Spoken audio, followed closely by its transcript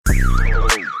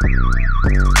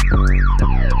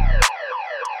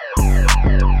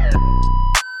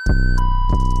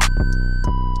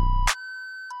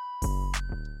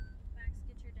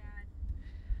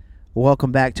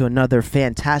Welcome back to another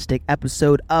fantastic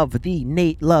episode of the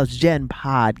Nate Loves Jen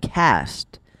podcast.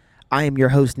 I am your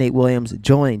host, Nate Williams,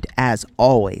 joined as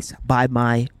always by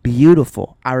my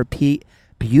beautiful, I repeat,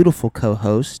 beautiful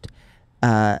co-host,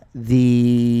 the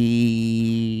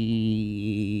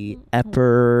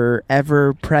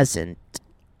ever-present.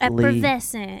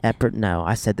 Effervescent. No,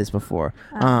 I said this before.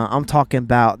 I'm talking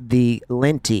about the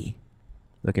Linty.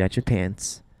 Looking at your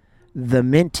pants. The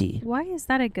Minty. Why is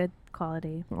that a good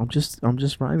quality? I'm just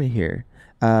rhyming here.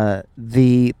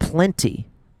 The Plenty.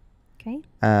 Okay.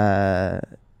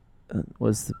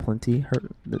 Was the Plenty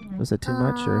was it too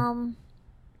much, or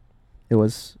it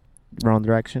was wrong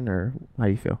direction, or how do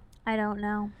you feel? I don't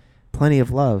know. Plenty of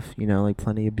love, like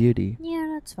plenty of beauty. Yeah,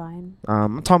 that's fine.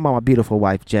 I'm talking about my beautiful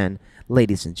wife, Jen.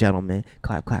 Ladies and gentlemen,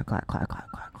 clap, clap, clap, clap, clap,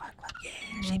 clap, clap, clap. Yeah,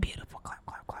 she's beautiful. Clap,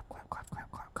 clap, clap, clap, clap, clap,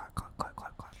 clap, clap, clap,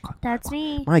 clap, clap, clap. That's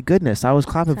me. My goodness, I was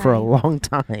clapping for a long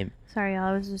time. Sorry,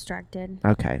 I was distracted.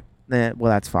 Okay.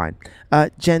 Well, that's fine.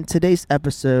 Jen, today's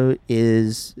episode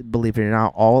is, believe it or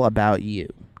not, all about you.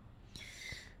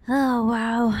 Oh,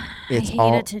 wow. It's I hate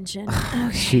all attention.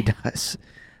 Okay. She does.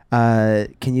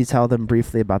 Can you tell them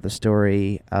briefly about the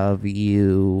story of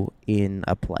you in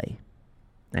a play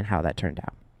and how that turned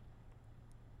out?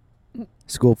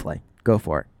 School play. Go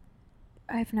for it.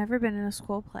 I've never been in a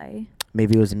school play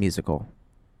Maybe it was a musical.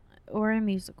 or a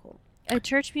musical. A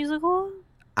church musical?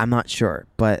 I'm not sure,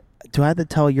 but do I have to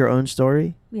tell your own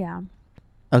story? Yeah.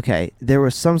 Okay, there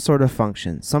was some sort of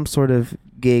function, some sort of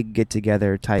gig,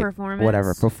 get-together type, Performance?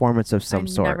 whatever, performance of some I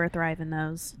sort. never thrive in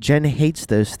those. Jen hates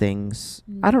those things.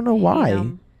 I don't know Hate why.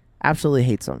 'em. Absolutely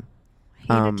hates them.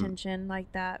 Hate attention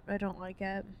like that. I don't like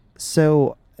it.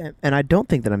 So, and I don't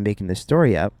think that I'm making this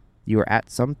story up. You were at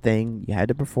something, you had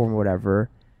to perform whatever,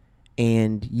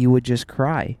 and you would just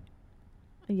cry.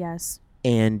 Yes.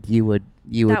 And you would.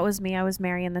 That was me. I was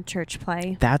Mary in the church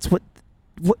play. That's what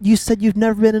you said. You've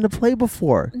never been in a play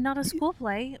before. Not a school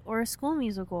play or a school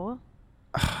musical.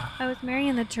 I was Mary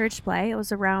in the church play. I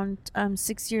was around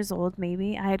 6 years old,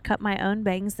 maybe. I had cut my own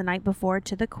bangs the night before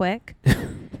to the quick.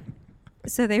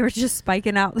 So they were just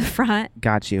spiking out the front.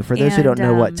 Got you. For those who don't And,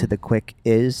 know what To the Quick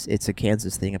is, it's a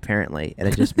Kansas thing apparently, and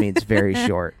it just means very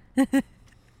short.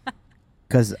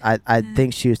 Because I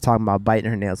think she was talking about biting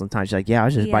her nails one time. She's like, yeah, I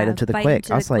was just biting them to the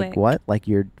quick. I was like, what? Like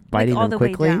you're biting all them the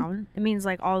quickly? way down. It means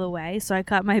like all the way. So I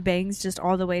cut my bangs just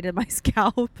all the way to my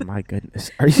scalp. My goodness.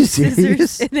 Are you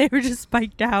serious? Scissors, and they were just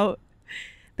spiked out.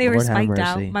 They were Lord have spiked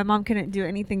out. mercy. My mom couldn't do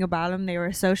anything about them. They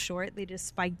were so short. They just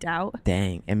spiked out.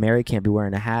 Dang. And Mary can't be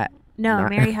wearing a hat. No,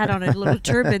 Not- Mary had on a little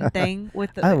turban thing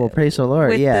with the Oh, well, praise the Lord.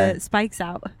 with Yeah. the spikes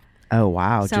out. Oh,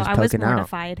 wow. So just I was poking out.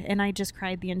 mortified, and I just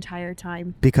cried the entire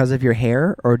time. Because of your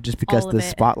hair, or just because All of the it.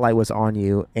 spotlight was on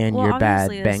you and Well, your bad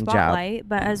obviously bang the job? spotlight,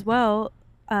 but as well,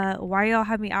 why y'all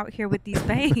have me out here with these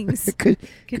bangs? Could-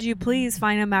 Could you please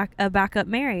find a backup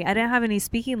Mary? I didn't have any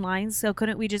speaking lines, so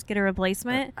couldn't we just get a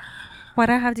replacement? Why'd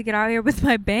I have to get out here with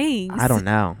my bangs? I don't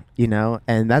know,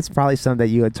 and that's probably something that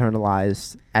you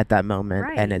internalized at that moment,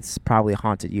 Right. and it's probably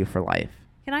haunted you for life.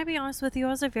 Can I be honest with you? I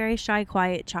was a very shy,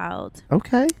 quiet child.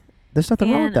 Okay. There's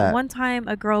nothing wrong with And that. one time,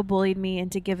 a girl bullied me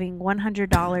into giving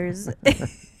 $100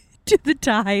 to the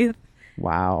tithe.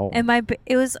 Wow. And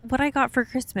it was what I got for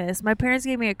Christmas. My parents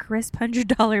gave me a crisp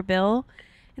 $100 bill,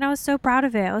 and I was so proud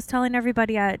of it. I was telling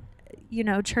everybody at,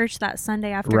 church that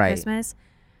Sunday after Right. Christmas.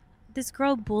 This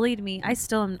girl bullied me. I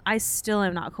still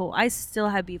am not cool. I still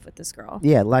have beef with this girl.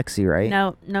 Yeah, Lexi, right?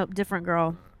 Nope, different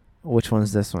girl. Which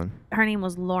one's this one? Her name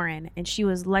was Lauren, and she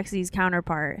was Lexi's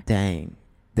counterpart. Dang.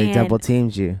 They And- double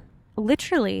teamed you.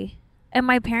 Literally. And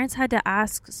my parents had to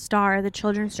ask Star, the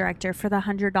children's director, for the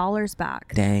 $100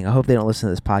 back. Dang. I hope they don't listen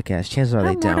to this podcast. Chances are How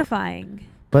they don't. mortifying.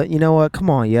 But you know what? Come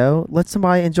on, yo. Let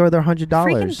somebody enjoy their $100.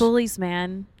 Freaking bullies,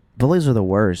 man. Bullies are the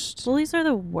worst. Bullies are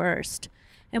the worst.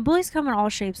 And bullies come in all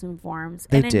shapes and forms.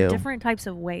 They and in do. different types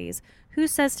of ways. Who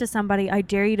says to somebody, I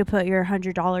dare you to put your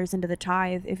 $100 into the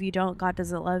tithe. If you don't, God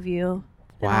doesn't love you.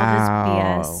 And all this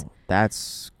Wow. BS.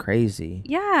 That's crazy.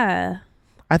 Yeah.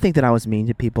 I think that I was mean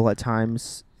to people at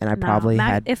times, and I No, probably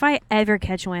had... if I ever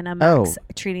catch wind of Max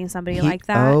treating somebody like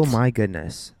that, Oh, my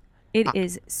goodness. it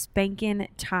is spanking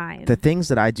time. The things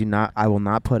that I will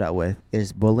not put up with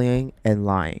is bullying and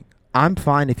lying. I'm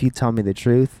fine if you tell me the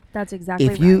truth. That's exactly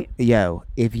If you,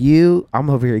 right. I'm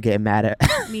over here getting mad at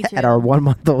Me too. at our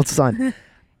 1-month-old son.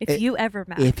 If you ever,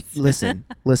 Max.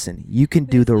 Listen, you can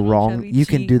do His the little wrong, chubby you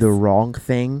can do the cheeks. wrong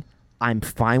thing. I'm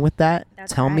fine with that.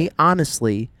 That's Tell me right.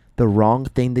 honestly the wrong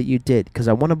thing that you did, because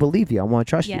I want to believe you. I want to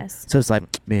trust you. Yes. So it's like,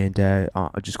 man, Dad, I'm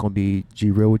just gonna be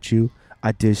G real with you.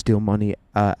 I did steal money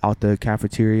out the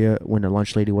cafeteria when the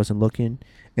lunch lady wasn't looking,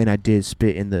 and I did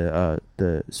spit in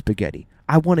the spaghetti.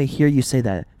 I want to hear you say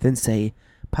that. Then say,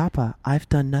 Papa, I've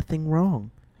done nothing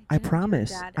wrong. I didn't do it,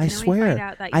 promise. Dad. I And then we find swear.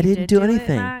 out that I you didn't did do it,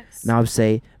 anything. Max. Now I would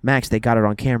say, Max, they got it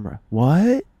on camera.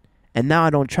 What? And now I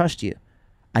don't trust you.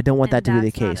 I don't want And that to be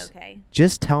the that's not case. Okay.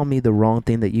 Just tell me the wrong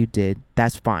thing that you did.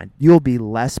 That's fine. You'll be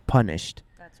less punished.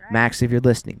 That's right. Max, if you're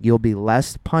listening, you'll be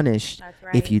less punished That's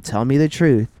right. if you tell me the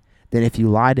truth than if you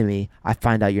lie to me. I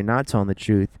find out you're not telling the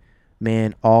truth.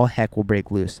 Man, all heck will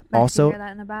break loose. Max, you Also, hear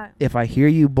that in the back? if I hear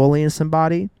you bullying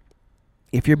somebody,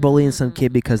 if you're bullying some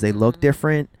kid because they look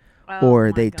different Oh or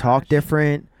my they talk gosh.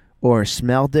 different or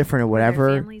smell different or Or their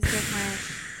whatever, family's different.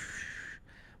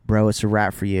 bro, it's a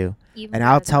wrap for you. Even And the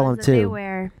I'll tell him clothes that they too.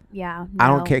 wear. Yeah. I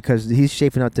don't no. care because he's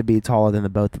shaping up to be taller than the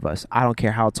both of us. I don't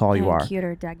care how tall you And are.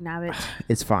 cuter, dagnabbit.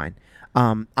 It's fine.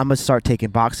 I'm gonna start taking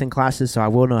boxing classes, so I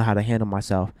will know how to handle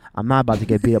myself. I'm not about to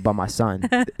get beat up by my son,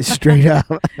 straight up,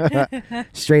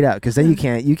 straight up. Because then you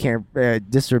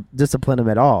can't discipline him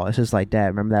at all. It's just like, Dad,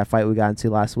 remember that fight we got into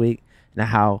last week? Now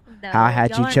how I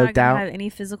had y'all you are choked not gonna out. Have any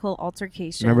physical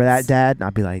altercations? Remember that, Dad? And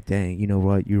I'd be like, dang, you know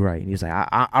what? You're right. And he's like,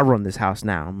 I run this house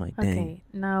now. I'm like, dang. Okay,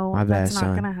 no, my bad, that's not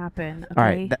son. gonna happen. Okay? All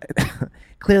right.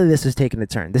 Clearly, this is taking a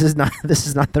turn. This is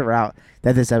not the route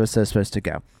that this episode is supposed to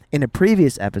go. In a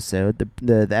previous episode,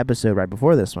 the episode right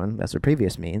before this one, that's what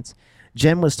previous means,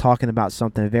 Jen was talking about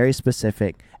something very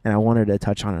specific, and I wanted to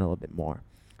touch on it a little bit more.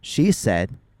 She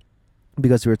said,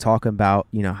 because we were talking about,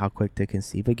 how quick to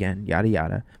conceive again, yada,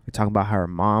 yada. We're talking about how her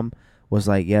mom was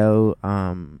like, yo,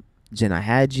 Jen, I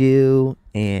had you,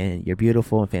 and you're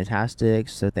beautiful and fantastic,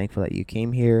 so thankful that you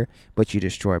came here, but you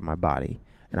destroyed my body.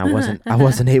 And I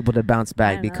wasn't able to bounce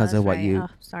back I know, because that's of what right. you, Oh,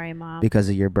 sorry, Mom. because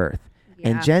of your birth. Yeah.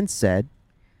 And Jen said,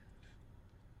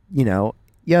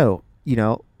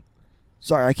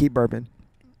 sorry, I keep burping.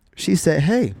 She said,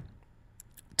 hey,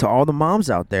 to all the moms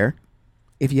out there,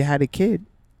 if you had a kid,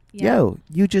 Yeah,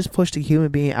 you just pushed a human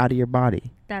being out of your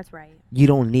body. that's right. You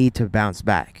don't need to bounce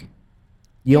back.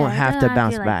 You don't have to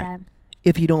bounce like back. that.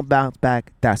 If you don't bounce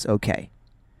back, that's okay.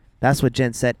 That's what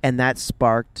Jen said. And that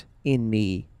sparked in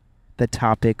me the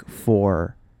topic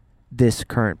for this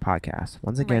current podcast.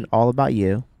 Once again, Right. all about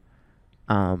you.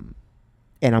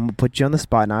 And I'm going to put you on the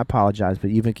spot, and I apologize,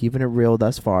 but you've been keeping it real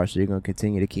thus far, so you're going to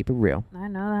continue to keep it real. I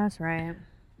know that's right.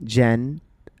 Jen,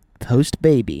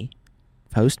 post-baby,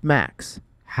 post-Max,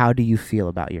 how do you feel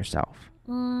about yourself?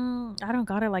 I don't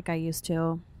got it like I used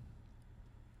to.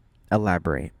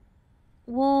 Elaborate.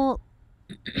 Well,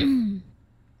 I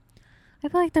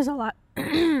feel like there's a lot,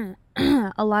 a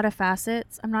lot of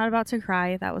facets. I'm not about to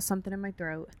cry. That was something in my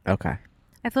throat. Okay.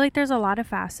 I feel like there's a lot of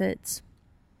facets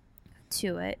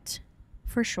to it,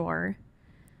 for sure.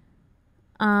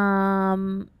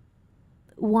 One,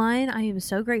 I am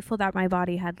so grateful that my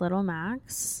body had little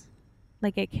Max.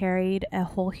 Like, it carried a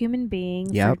whole human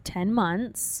being Yep. for 10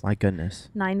 months. My goodness.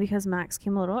 9 because Max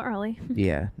came a little early.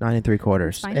 Yeah. 9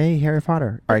 3/4. Fine. Hey, Harry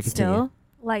Potter. All right, But continue. still,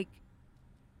 like,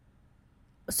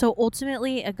 so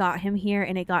ultimately it got him here,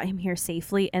 and it got him here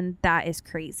safely, and that is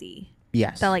crazy.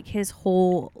 Yes. That, like, his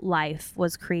whole life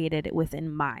was created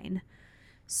within mine.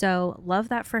 So love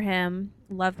that for him.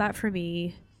 Love that for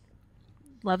me.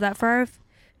 Love that for our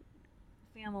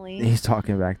family. He's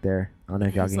talking back there. I don't know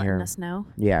if y'all He's can hear letting him. us know.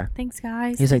 Yeah. Thanks,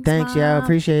 guys. He's like, thanks. Yeah, I Mom."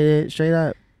 appreciate it. Straight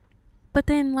up. But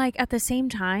then, like, at the same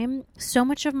time, so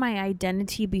much of my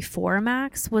identity before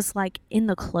Max was, like, in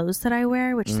the clothes that I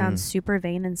wear, which sounds super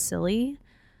vain and silly.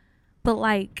 But,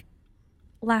 like,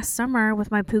 last summer with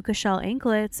my puka shell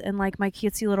anklets and, like, my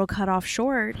cutesy little cutoff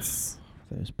shorts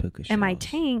Those puka and my shells.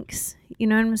 tanks, you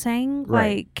know what I'm saying?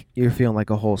 Right. Like, You're feeling like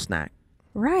a whole snack.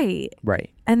 right. Right.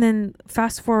 And then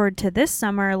fast forward to this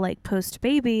summer, like,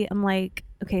 post-baby, I'm like,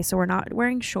 okay, so we're not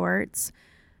wearing shorts.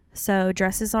 So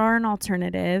dresses are an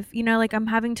alternative. You know, like, I'm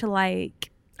having to,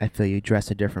 like, I feel you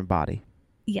dress a different body.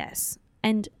 yes.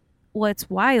 And what's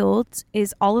wild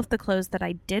is all of the clothes that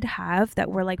I did have that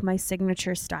were, like, my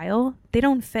signature style, they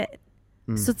don't fit.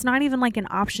 So it's not even, like, an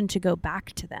option to go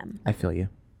back to them. I feel you.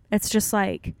 It's just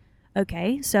like,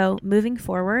 okay, so moving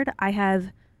forward, I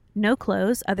have no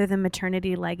clothes other than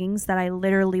maternity leggings that I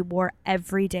literally wore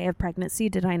every day of pregnancy.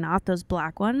 Did I not? Those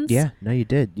black ones? Yeah. No, you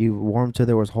did. You wore them till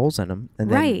there was holes in them. And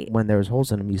then Right. when there was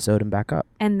holes in them, you sewed them back up.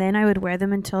 And then I would wear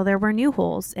them until there were new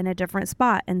holes in a different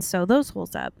spot and sew those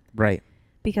holes up Right.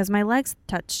 because my legs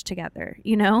touched together,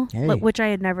 you know, Hey. which I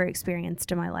had never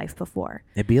experienced in my life before.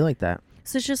 It'd be like that.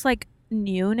 So it's just like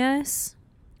newness,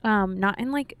 not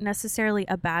in like necessarily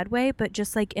a bad way, but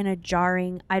just like in a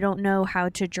jarring, I don't know how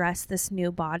to dress this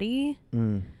new body.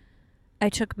 I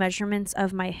took measurements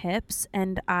of my hips,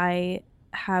 and I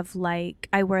have, like,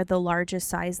 I wear the largest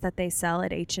size that they sell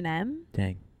at H&M.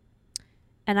 Dang.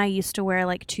 And I used to wear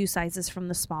like 2 sizes from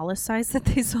the smallest size that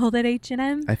they sold at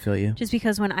H&M. I feel you. Just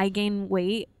because when I gain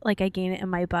weight, like I gain it in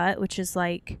my butt, which is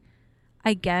like,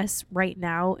 I guess right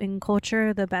now in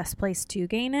culture, the best place to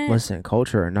gain it. Listen,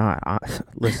 culture or not,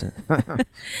 listen.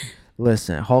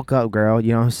 Listen, Hulk up, girl.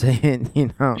 You know what I'm saying?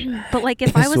 You know. But like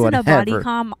if I It's was in a whatever.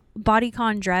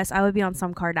 bodycon dress, I would be on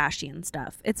some Kardashian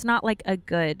stuff. It's not like a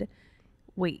good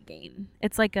weight gain.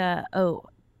 It's like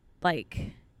like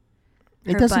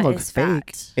It her doesn't butt look is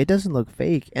fake. fat. It doesn't look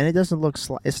fake, and it doesn't look.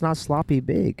 It's not sloppy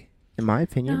big, in my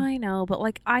opinion. No, I know, but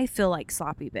like I feel like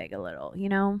sloppy big a little, you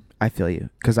know? I feel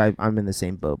you, because I'm in the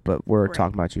same boat, but we're Right.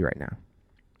 talking about you right now.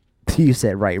 You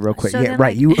said right real quick. So Yeah, then,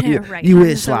 right. like, You right. you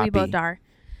is So we sloppy. both are.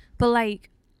 But like,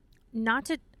 not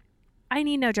to. I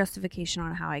need no justification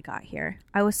on how I got here.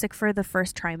 I was sick for the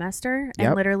first trimester and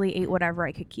Yep. literally ate whatever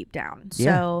I could keep down.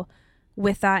 Yeah. So,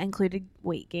 with that included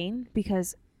weight gain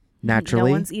because Naturally,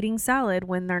 no one's eating salad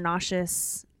when they're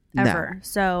nauseous No. ever.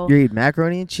 So you're eating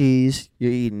macaroni and cheese.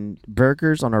 You're eating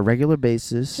burgers on a regular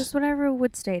basis. just whatever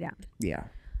would stay down. Yeah.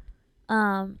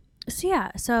 So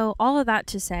yeah. So all of that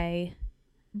to say,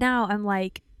 now I'm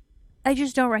like, I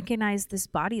just don't recognize this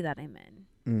body that I'm in.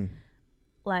 Mm.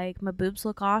 Like my boobs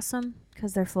look awesome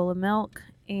because they're full of milk,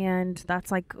 and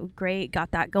that's like great.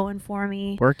 Got that going for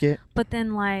me. Work it. But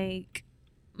then like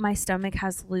my stomach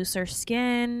has looser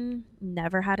skin.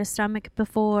 Never had a stomach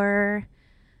before.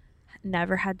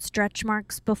 Never had stretch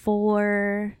marks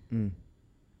before. Mm.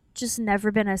 Just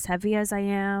never been as heavy as I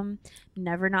am.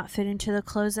 Never not fit into the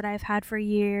clothes that I've had for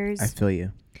years. I feel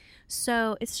you.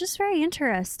 So it's just very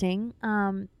interesting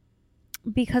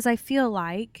because I feel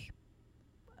like,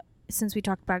 since we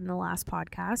talked about it in the last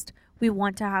podcast, we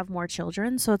want to have more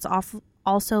children. So it's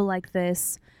also like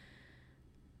this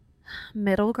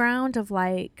middle ground of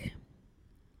like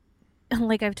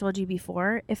I've told you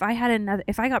before, if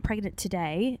I got pregnant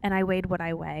today and I weighed what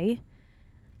I weigh,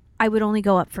 I would only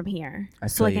go up from here. I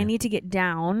So feel I you. need to get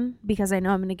down because I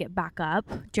know I'm going to get back up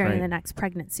during Right. the next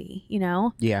pregnancy, you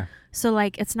know? Yeah. So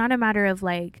like it's not a matter of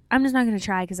like I'm just not going to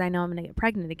try because I know I'm going to get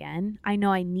pregnant again. I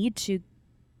know I need to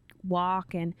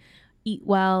walk and eat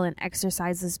well and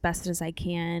exercise as best as I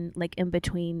can like in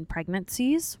between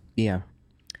pregnancies Yeah.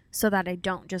 so that I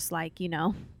don't just like, you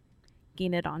know,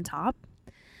 gain it on top.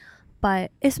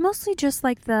 But it's mostly just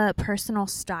like the personal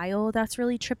style that's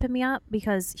really tripping me up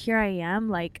because here I am,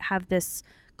 like, have this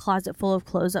closet full of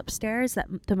clothes upstairs that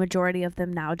the majority of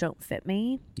them now don't fit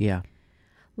me. Yeah.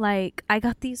 Like, I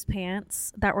got these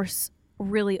pants that were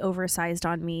really oversized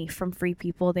on me from Free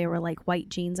People. They were like white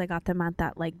jeans. I got them at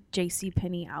that like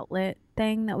JCPenney outlet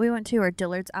thing that we went to, or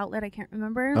Dillard's outlet. I can't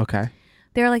remember. Okay.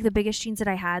 They were like the biggest jeans that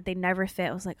I had. They never fit.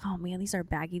 I was like, oh man, these are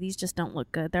baggy. These just don't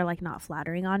look good. They're like not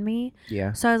flattering on me.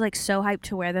 Yeah. So I was like so hyped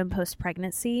to wear them post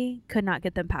pregnancy. Could not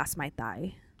get them past my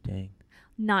thigh. Dang.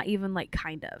 Not even like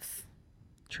kind of.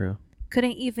 True.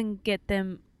 Couldn't even get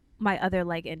them, my other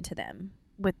leg into them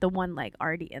with the one leg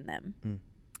already in them. Mm.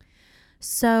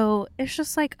 So it's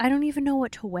just like, I don't even know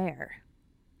what to wear.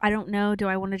 I don't know. Do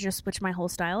I want to just switch my whole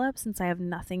style up since I have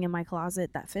nothing in my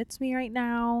closet that fits me right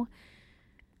now?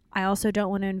 I also don't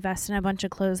want to invest in a bunch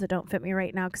of clothes that don't fit me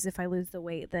right now because if I lose the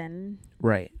weight, then...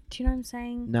 Right. Do you know what I'm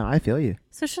saying? No, I feel you.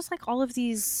 So it's just like all of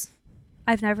these...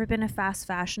 I've never been a fast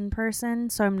fashion person,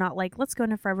 so I'm not like, let's go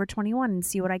into Forever 21 and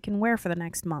see what I can wear for the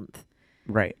next month.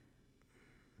 Right.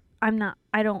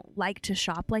 I don't like to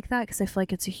shop like that because I feel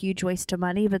like it's a huge waste of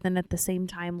money, but then at the same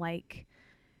time, like,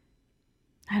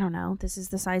 I don't know, this is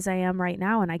the size I am right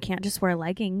now and I can't just wear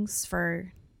leggings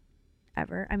for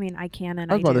ever. I mean, I can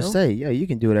and I I was do. about to say, yeah, you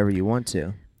can do whatever you want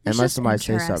to. It's Unless just somebody says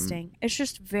something. interesting. It's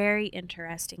just very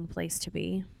interesting place to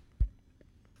be.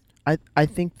 I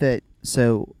think that,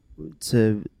 so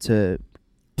to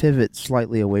pivot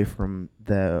slightly away from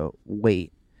the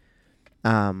weight,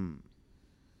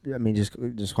 I mean, just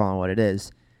calling it what it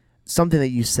is. Something that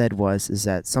you said is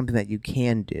that something that you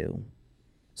can do.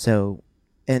 So,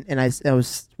 and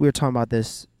we were talking about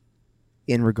this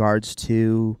in regards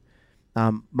to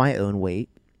my own weight.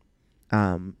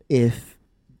 If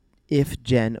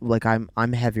Jen, like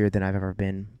I'm heavier than I've ever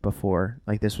been before.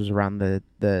 Like this was around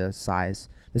the size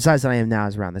that I am now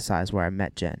is around the size where I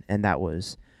met Jen, and that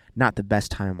was not the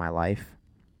best time of my life.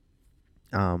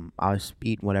 I was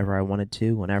eating whatever I wanted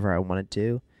to, whenever I wanted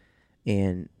to,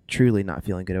 and truly not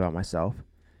feeling good about myself.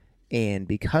 And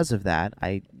because of that,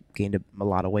 I gained a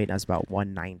lot of weight. And I was about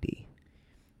 190,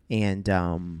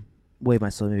 and weighed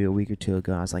myself maybe a week or two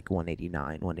ago. I was like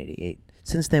 189, 188.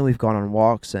 Since then, we've gone on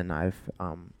walks, and I've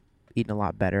eaten a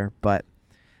lot better. But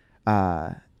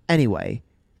anyway,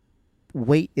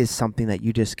 weight is something that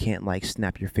you just can't like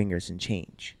snap your fingers and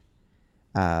change.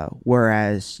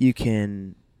 Whereas you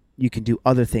can you can do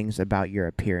other things about your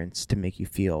appearance to make you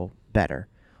feel better.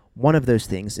 One of those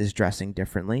things is dressing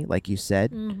differently, like you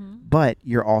said, but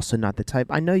you're also not the type.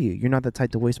 I know you're not the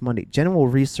type to waste money. Jen will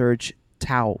research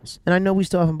towels, and I know we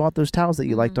still haven't bought those towels that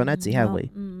you liked on Etsy, have we?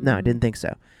 No, I didn't think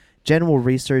so. Jen will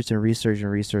research and research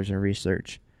and research and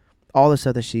research all the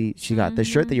stuff that she got. The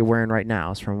shirt that you're wearing right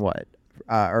now is from what?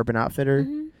 Urban Outfitter,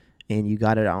 and you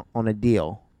got it on a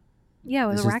deal. Yeah,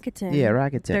 with Rakuten. Yeah,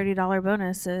 Rakuten. $30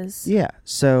 bonuses. Yeah.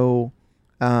 So,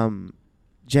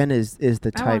 Jen is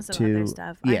the type I want some to. other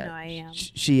stuff. Yeah, I know I am.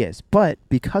 She is. But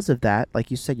because of that,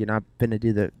 like you said, you're not going to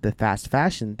do the fast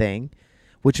fashion thing,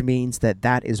 which means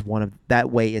that is that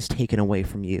way is taken away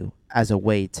from you as a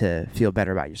way to feel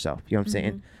better about yourself. You know what I'm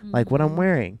saying? Like what I'm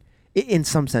wearing, in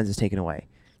some sense, is taken away.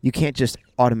 You can't just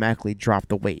automatically drop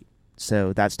the weight.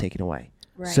 So that's taken away.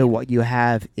 Right. So what you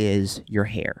have is your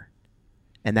hair.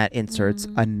 And that inserts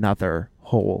another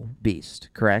whole beast,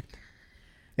 correct?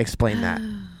 Explain that.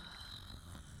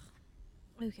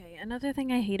 Okay, another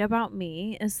thing I hate about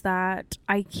me is that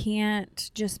I can't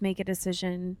just make a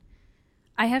decision.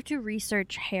 I have to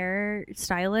research hair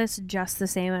stylists just the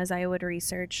same as I would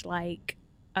research, like,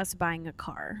 us buying a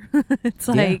car. It's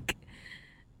like,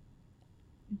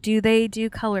 do they do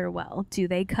color well? Do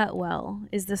they cut well?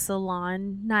 Is the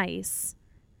salon nice?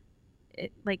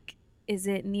 Is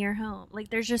it near home? Like,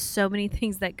 there's just so many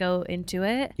things that go into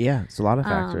it. Yeah, it's a lot of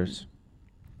factors.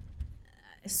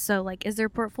 So, like, is their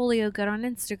portfolio good on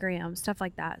Instagram? Stuff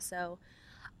like that. So,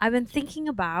 I've been thinking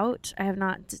about, I have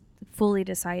not fully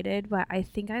decided, but I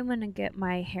think I'm going to get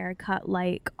my hair cut,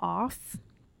 like, off.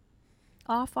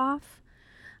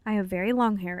 I have very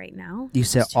long hair right now. You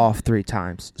said off 3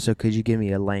 times. So, could you give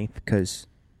me a length? Because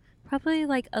probably,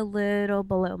 like, a little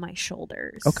below my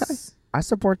shoulders. Okay. I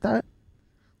support that.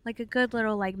 Like a good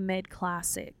little, like,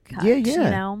 mid-classic cut, Yeah. you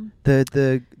know?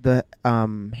 The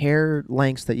hair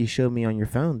lengths that you showed me on your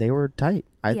phone, they were tight.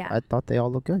 I thought they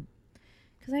all looked good.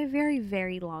 Because I have very,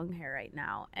 very long hair right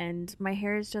now, and my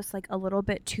hair is just, like, a little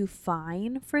bit too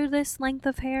fine for this length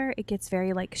of hair. It gets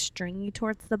very, like, stringy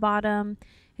towards the bottom.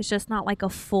 It's just not, like, a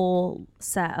full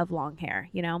set of long hair,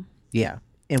 you know? Yeah.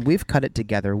 And we've cut it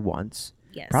together once.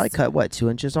 Yes. Probably cut, what, 2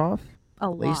 inches off? A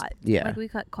lot. Yeah. Like, we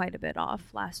cut quite a bit off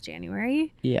last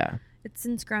January. Yeah. It's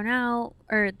since grown out,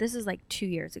 or this is like 2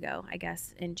 years ago, I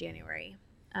guess, in January.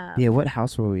 Yeah, what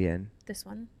house were we in? This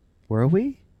one. Were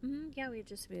we? Yeah, we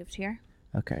just moved here.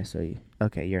 Okay, so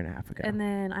year and a half ago. And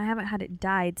then I haven't had it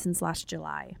dyed since last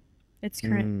July. It's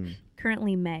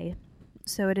currently May,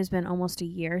 so it has been almost a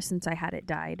year since I had it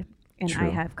dyed. And True. I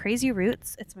have crazy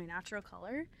roots. It's my natural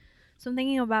color. So I'm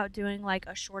thinking about doing, like,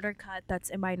 a shorter cut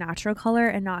that's in my natural color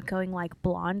and not going, like,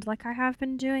 blonde like I have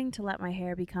been doing to let my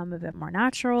hair become a bit more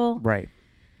natural. Right.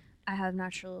 I have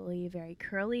naturally very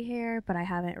curly hair, but I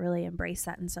haven't really embraced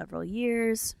that in several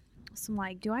years. So I'm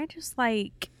like, do I just,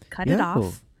 like, cut it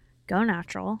off, go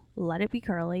natural, let it be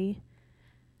curly?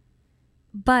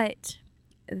 But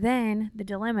then the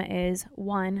dilemma is,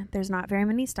 one, there's not very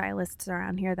many stylists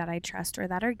around here that I trust or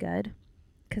that are good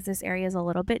because this area is a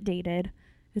little bit dated.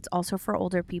 It's also for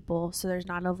older people, so there's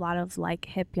not a lot of, like,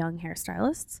 hip young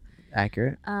hairstylists.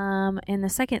 Accurate. And the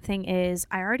second thing is,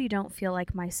 I already don't feel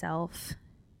like myself.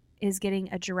 Is getting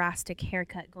a drastic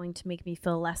haircut going to make me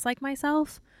feel less like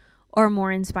myself or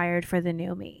more inspired for the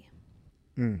new me?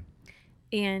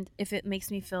 And if it makes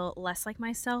me feel less like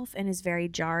myself and is very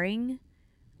jarring,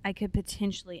 I could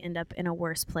potentially end up in a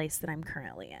worse place than I'm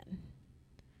currently in.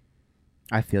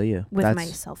 I feel you. With my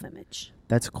self-image.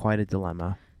 That's quite a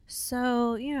dilemma.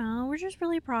 So, you know, we're just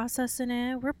really processing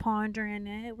it. We're pondering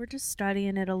it. We're just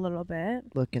studying it a little bit.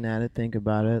 Looking at it, think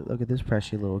about it. Look at this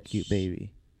precious little cute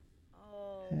baby.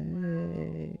 Oh,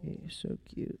 hey, so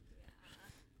cute.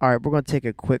 All right, we're going to take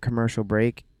a quick commercial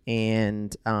break.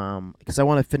 And because I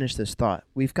want to finish this thought.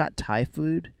 We've got Thai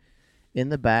food in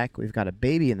the back. We've got a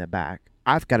baby in the back.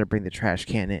 I've got to bring the trash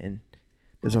can in.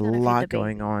 There's a lot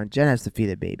going on. Jen has to feed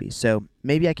the baby. So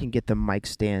maybe I can get the mic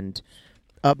stand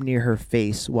up near her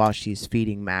face while she's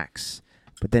feeding Max.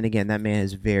 But then again, that man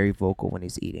is very vocal when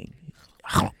he's eating.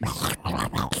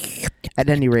 At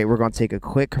any rate, we're going to take a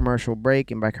quick commercial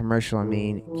break. And by commercial, I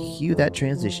mean cue that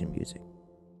transition music.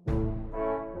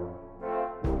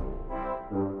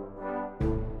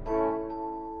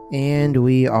 And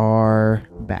we are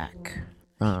back.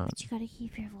 But you gotta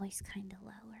keep your voice kind of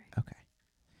lower. Okay.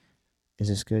 Is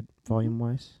this good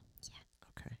volume-wise? Yeah.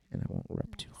 Okay. And I won't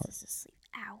rub too hard. Is asleep.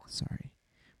 Ow. Sorry.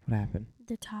 What happened?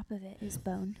 The top of it is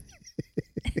bone.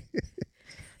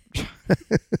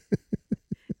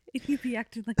 If you be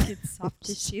acting like it's soft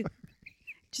tissue,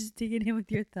 just dig it in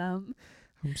with your thumb.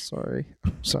 I'm sorry.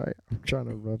 I'm trying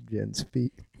to rub Jen's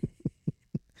feet.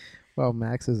 While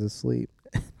Max is asleep,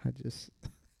 I just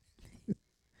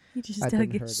You just I dug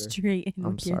didn't it hurt her. straight in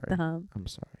I'm with your sorry. thumb. I'm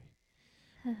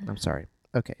sorry. I'm sorry.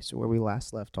 Okay, so where we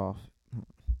last left off,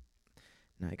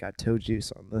 now I got toe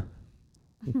juice on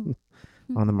the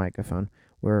on the microphone.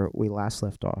 Where we last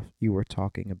left off, you were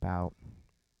talking about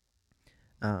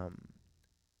um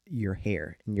your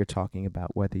hair, and you're talking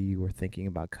about whether you were thinking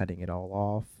about cutting it all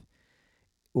off,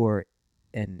 or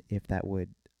and if that would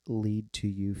lead to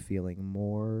you feeling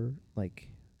more like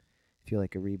feel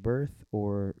like a rebirth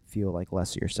or feel like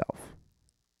less yourself.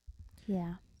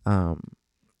 Yeah. Um,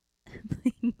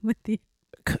 Playing with you.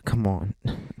 come on.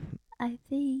 I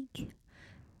think.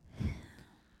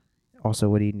 Also,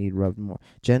 what do you need rubbed more?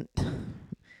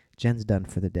 Jen's done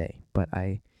for the day, but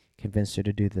I convinced her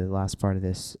to do the last part of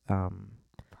this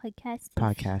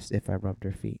podcast if I rubbed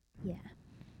her feet. Yeah.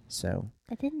 So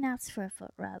I didn't ask for a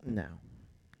foot rub. no,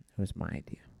 it was my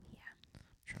idea. Yeah.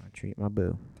 Trying to treat my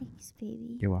boo. Thanks,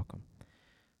 baby. You're welcome.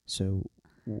 So,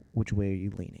 which way are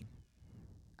you leaning?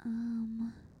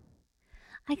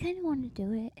 I kind of want to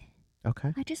do it.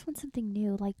 Okay. I just want something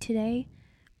new. Like today,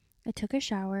 I took a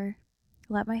shower,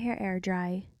 let my hair air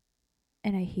dry,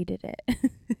 and I hated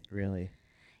it. Really?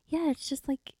 Yeah, it's just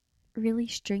like really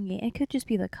stringy. It could just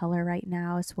be the color right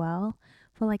now as well.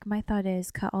 But like my thought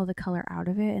is cut all the color out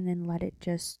of it and then let it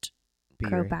just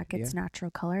grow back its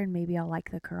natural color, and maybe I'll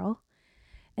like the curl.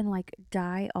 And like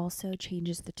dye also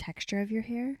changes the texture of your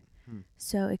hair.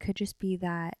 So it could just be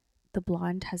that the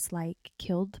blonde has like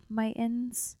killed my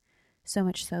ends so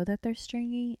much so that they're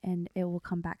stringy, and it will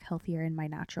come back healthier in my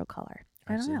natural color.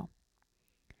 I don't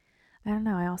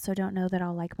know. I also don't know that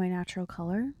I'll like my natural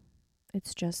color.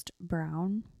 It's just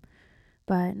brown,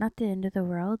 but not the end of the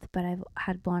world. But I've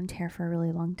had blonde hair for a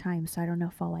really long time, so I don't know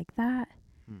if I'll like that.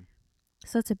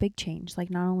 So it's a big change,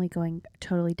 like not only going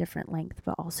totally different length,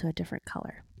 but also a different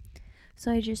color.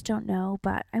 So I just don't know,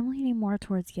 but I'm leaning more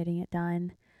towards getting it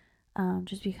done,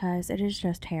 just because it is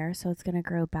just hair, so it's going to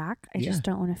grow back. I just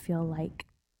don't want to feel like,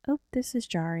 oh, this is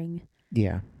jarring.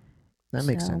 Yeah, that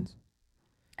makes sense.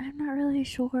 I'm not really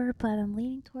sure, but I'm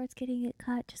leaning towards getting it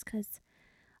cut just because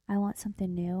I want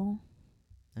something new.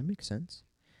 That makes sense.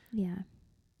 Yeah.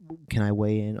 Can I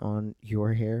weigh in on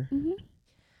your hair? Mm-hmm.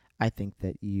 I think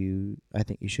you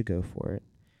should go for it.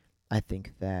 I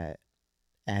think that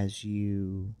I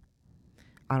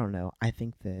don't know. I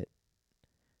think that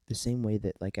the same way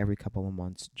that like every couple of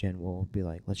months Jen will be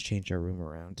like, let's change our room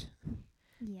around.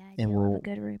 Yeah, and we'll have a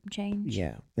good room change.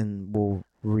 Yeah, and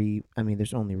I mean,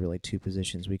 there's only really two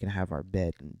positions. We can have our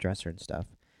bed and dresser and stuff.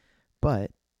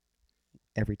 But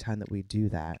every time that we do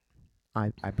that,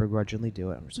 I begrudgingly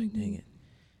do it. I'm just like, dang it,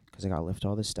 because I got to lift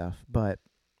all this stuff. But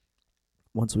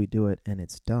once we do it and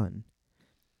it's done,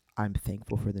 I'm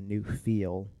thankful for the new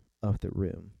feel of the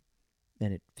room.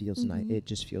 And it feels nice. It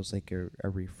just feels like a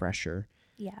refresher.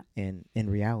 Yeah. And in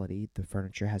reality, the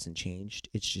furniture hasn't changed.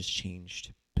 It's just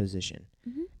changed position.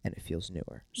 And it feels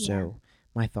newer. Yeah. So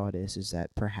my thought is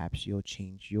that perhaps you'll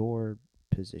change your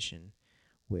position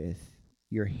with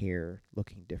your hair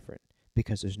looking different,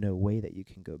 because there's no way that you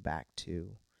can go back to, you know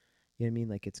what I mean?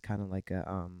 Like it's kind of like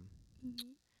a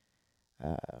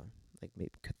like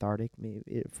maybe cathartic,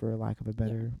 maybe for lack of a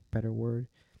better word,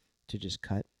 to just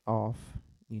cut it off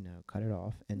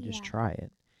and just try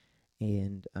it.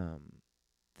 And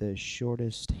the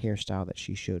shortest hairstyle that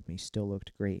she showed me still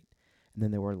looked great. And then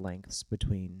there were lengths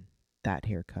between that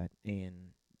haircut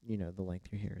and, the length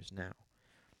your hair is now.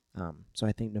 So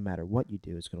I think no matter what you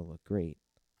do, it's going to look great.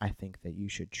 I think that you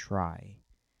should try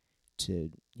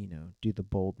to, do the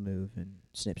bold move and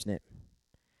snip, snip.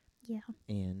 Yeah.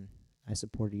 And I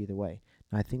support it either way.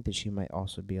 Now, I think that she might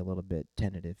also be a little bit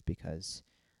tentative because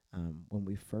when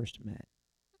we first met,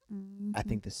 I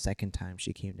think the second time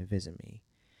she came to visit me,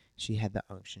 she had the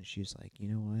unction. She was like, you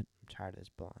know what? I'm tired of this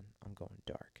blonde. I'm going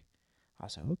dark. I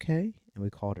was like, okay. And we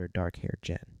called her Dark Hair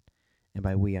Jen. And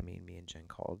by we, I mean me and Jen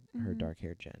called her Dark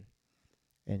Hair Jen.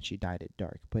 And she dyed it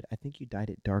dark. But I think you dyed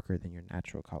it darker than your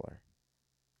natural color.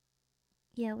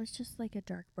 Yeah, it was just like a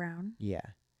dark brown. Yeah.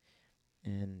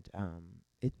 And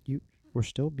you were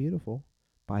still beautiful,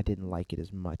 but I didn't like it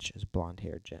as much as blonde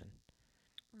hair Jen.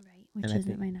 Right, which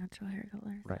isn't my natural hair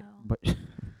color. Right, so.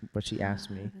 but she asked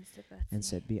me and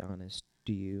said, "Be honest.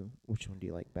 Which one do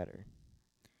you like better?"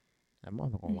 I'm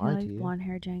not gonna lie to you. Blonde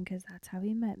hair Jen, because that's how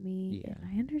he met me. Yeah,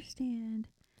 and I understand.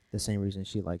 The same reason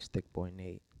she likes thick boy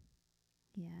Nate.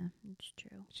 Yeah, it's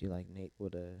true. She liked Nate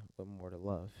with more to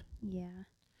love. Yeah,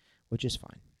 which is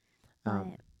fine.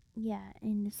 But yeah,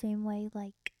 in the same way,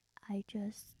 like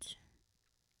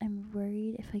I'm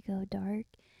worried if I go dark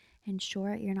and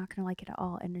short, you're not gonna like it at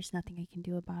all, and there's nothing I can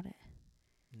do about it.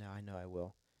 No, I know I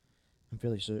will. I'm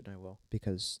fairly certain I will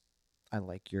because I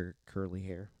like your curly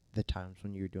hair. The times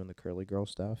when you were doing the curly girl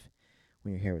stuff,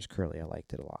 when your hair was curly, I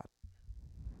liked it a lot.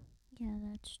 Yeah,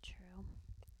 that's true.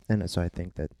 And so I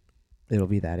think that it'll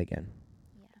be that again.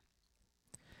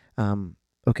 Yeah.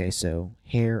 Okay, so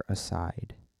hair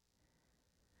aside,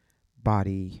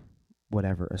 body,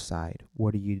 whatever aside,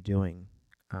 what are you doing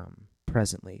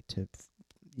presently to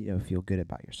feel good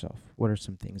about yourself? What are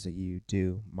some things that you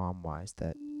do mom wise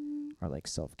that are like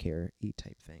self-care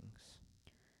type things?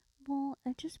 Well,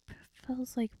 it just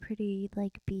feels like pretty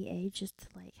like BA just to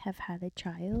like have had a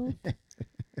child.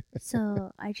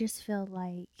 So I just feel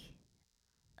like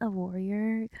a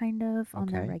warrior kind of on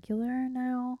the Okay. regular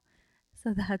now.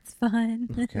 So that's fun.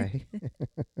 Okay.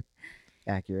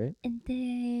 Accurate. And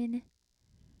then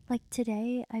like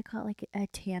today I got like a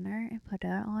tanner and put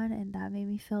that on and that made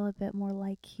me feel a bit more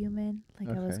like human.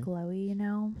 Like I was Okay. glowy, you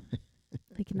know?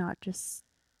 Like not just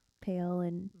pale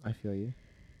and I feel you.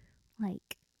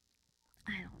 like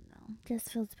I don't know.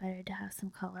 Just feels better to have some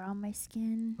color on my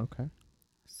skin. Okay.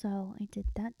 So I did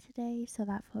that today, so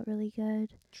that felt really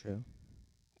good. True.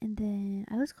 And then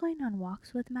I was going on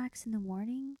walks with Max in the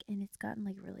morning, and it's gotten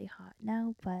like really hot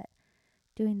now, but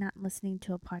doing that and listening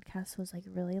to a podcast was like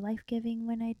really life giving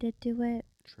when I did do it.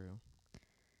 True.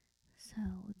 So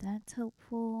that's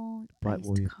helpful. But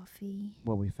Iced coffee.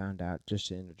 what we found out, just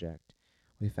to interject,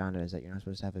 we found out is that you're not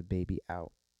supposed to have a baby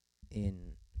out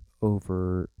in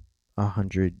over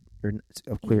 100 or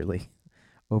clearly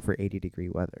over 80-degree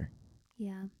weather,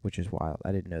 Yeah. which is wild.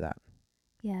 I didn't know that.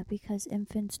 Yeah, because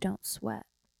infants don't sweat.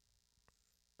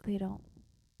 They don't,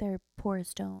 their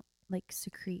pores don't like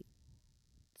secrete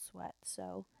sweat,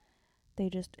 so they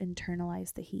just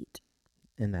internalize the heat.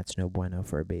 And that's no bueno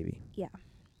for a baby. Yeah.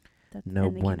 No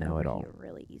and they can bueno at all. overheat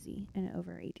really easy in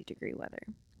over 80-degree weather.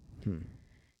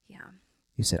 Yeah.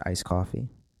 You said iced coffee?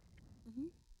 Mm-hmm.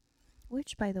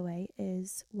 Which, by the way,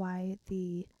 is why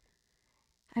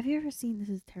have you ever seen, this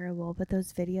is terrible, but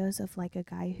those videos of like a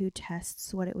guy who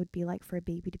tests what it would be like for a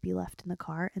baby to be left in the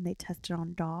car and they test it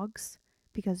on dogs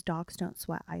because dogs don't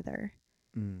sweat either.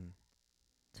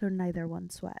 So neither one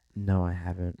sweat. No, I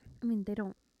haven't. I mean, they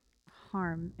don't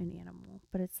harm an animal,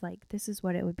 but it's like this is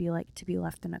what it would be like to be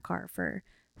left in a car for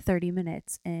 30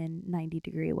 minutes in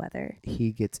 90-degree weather.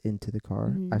 He gets into the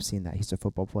car. Mhm. I've seen that. He's a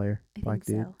football player. I Black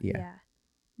think dude. so. Yeah.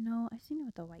 No, I've seen it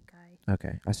with a white guy.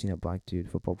 Okay. I've seen a black dude,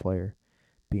 football player,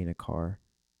 be in a car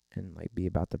and like be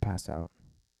about to pass out.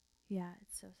 Yeah,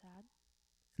 it's so sad.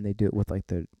 And they do it with like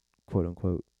the quote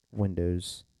unquote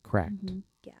windows cracked. Mm-hmm.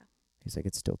 Yeah. He's like,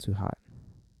 it's still too hot.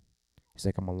 He's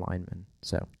like, I'm a lineman.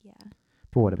 So, Yeah.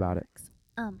 but what about it?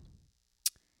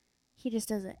 He just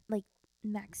doesn't like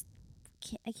Max.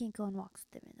 I can't go on walks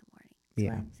with him in the morning. That's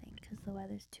what I'm saying because the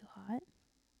weather's too hot.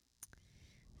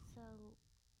 So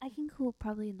I can go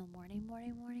probably in the morning,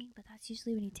 but that's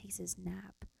usually when he takes his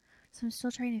nap. So I'm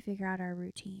still trying to figure out our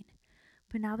routine.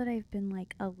 But now that I've been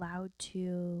like allowed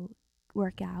to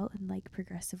work out and like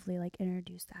progressively like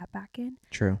introduce that back in,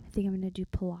 True. I think I'm gonna do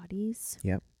Pilates.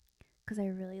 Yep. Because I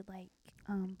really like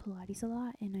Pilates a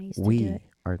lot, and I used to do We it.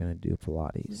 are going to do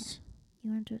Pilates. Yeah. You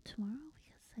want to do it tomorrow?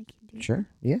 Because I can do Sure.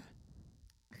 that. Yeah.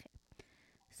 Okay.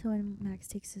 So when Max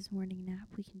takes his morning nap,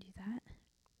 we can do that.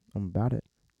 I'm about it.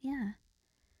 Yeah.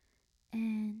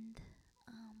 And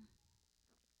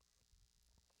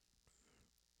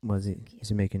Was he? Is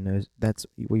he making noise? That's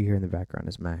what you hear in the background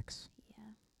is Max yeah,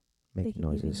 making you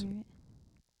noises. can hear it.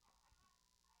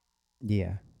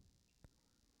 Yeah.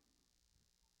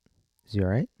 Is he all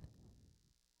right?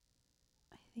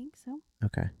 I think so.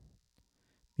 Okay.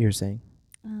 You were saying?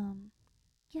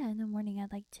 Yeah, in the morning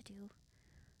I'd like to do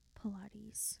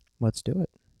Pilates. Let's do it.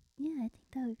 Yeah, I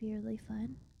think that would be really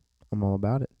fun. I'm all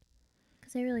about it.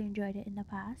 Because I really enjoyed it in the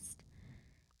past.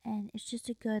 And it's just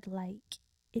a good, like,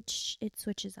 it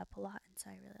switches up a lot, and so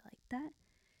I really like that.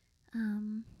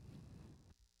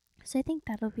 So I think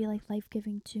that'll be, like,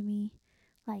 life-giving to me,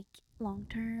 like,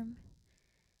 long-term.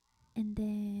 And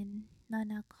then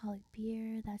non-alcoholic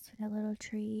beer, that's been a little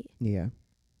treat. Yeah.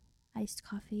 Iced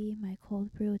coffee, my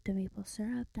cold brew with the maple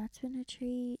syrup, that's been a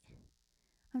treat.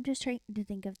 I'm just trying to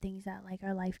think of things that, like,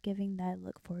 are life-giving that I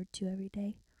look forward to every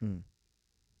day.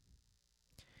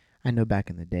 I know back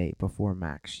in the day, before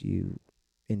Max, you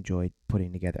enjoyed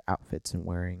putting together outfits and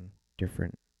wearing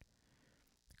different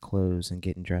clothes and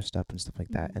getting dressed up and stuff like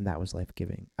that, and that was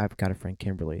life-giving. I've got a friend,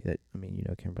 Kimberly, you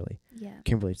know Kimberly. Yeah.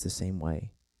 Kimberly's the same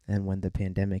way. And when the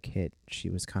pandemic hit, she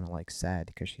was kind of like sad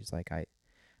because she's like, I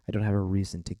don't have a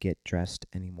reason to get dressed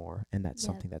anymore, and that's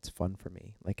something that's fun for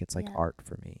me. Like, it's like art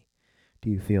for me. Do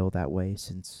you feel that way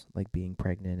since, like, being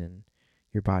pregnant and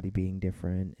your body being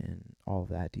different and all of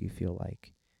that? Do you feel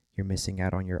like you're missing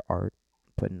out on your art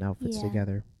putting outfits Yeah.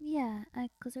 together. Yeah,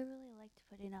 because I really liked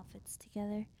putting outfits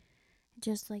together.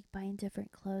 Just like buying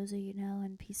different clothes,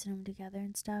 and piecing them together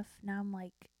and stuff. Now I'm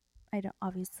like, I don't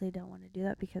want to do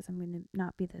that because I'm going to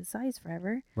not be the size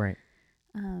forever. Right.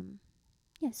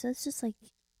 Yeah, so it's just like,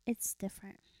 it's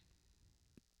different.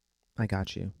 I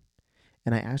got you.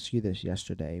 And I asked you this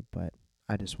yesterday, but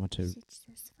I just want to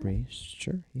bring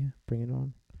it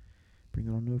on. Bring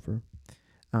it on over.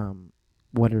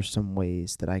 What are some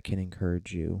ways that I can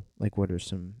encourage you? Like, what are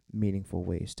some meaningful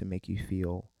ways to make you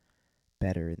feel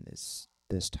better in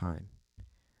this time?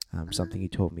 Something you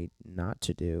told me not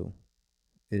to do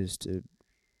is to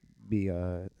be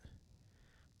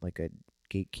like a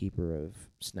gatekeeper of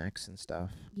snacks and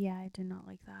stuff. Yeah, I did not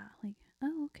like that. Like,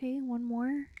 oh, okay, one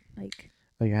more. Like,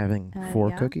 Oh, you're having 4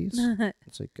 yeah. cookies?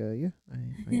 It's like, yeah, I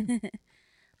am.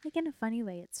 Like, in a funny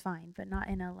way, it's fine, but not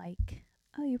in a like,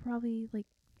 oh, you probably like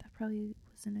that probably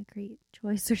wasn't a great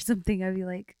choice or something. I'd be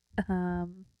like,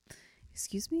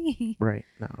 excuse me. Right.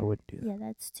 No, I wouldn't do that. Yeah,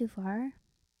 that's too far.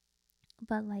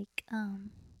 But like,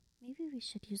 maybe we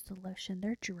should use the lotion.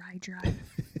 They're dry.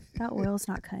 That oil's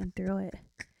not cutting through it.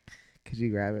 Could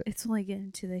you grab it? It's only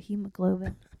getting to the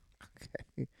hemoglobin.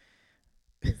 Okay.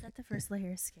 Is that the first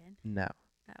layer of skin? No.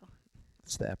 Oh.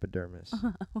 It's the epidermis.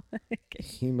 Okay.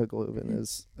 Hemoglobin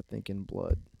is, I think, in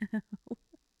blood.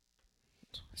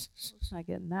 It's not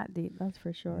getting that deep, that's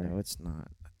for sure. No, it's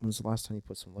not. When's the last time you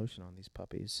put some lotion on these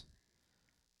puppies?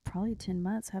 Probably 10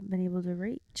 months. Haven't been able to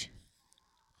reach.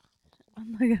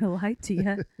 I'm not gonna lie to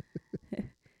you.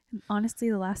 Honestly,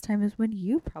 the last time is when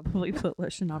you probably put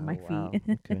lotion on my feet.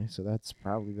 Okay, so that's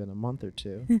probably been a month or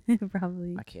two.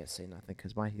 Probably. I can't say nothing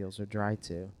because my heels are dry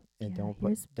too. And Yeah,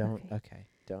 don't. okay.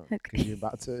 Don't. Okay. Because you're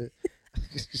about to.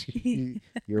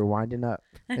 You're winding up,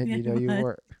 and you know you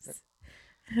were.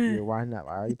 You're winding up.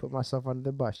 I already put myself under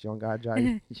the bus. You don't gotta drive.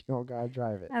 You don't gotta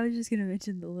drive it. I was just gonna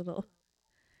mention the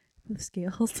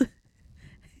scales.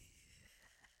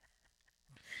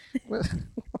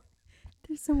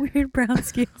 There's some weird brown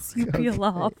scales you peel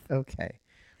off. Okay.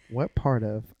 What part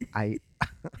of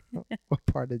what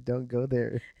part of don't go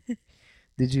there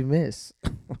did you miss?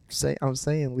 I'm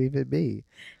saying leave it be.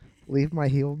 Leave my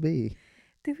heel be.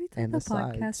 Did we do the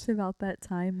podcast about that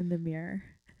time in the mirror?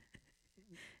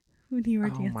 When you were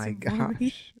dancing my for me?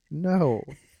 gosh. No.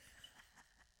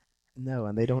 No,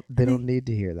 and they don't need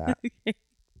to hear that. Okay.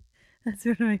 That's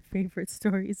one of my favorite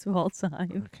stories of all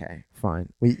time. Okay,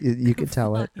 fine. You can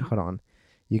tell it. Fine. Hold on.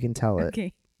 You can tell it.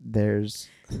 Okay. There's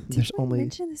Did we only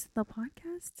mention this in the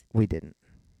podcast? we didn't.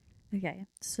 Okay,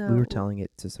 so We were telling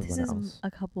it to someone this else. is a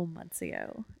couple months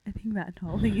ago. I think Matt and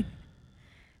Holly.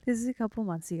 This is a couple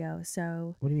months ago.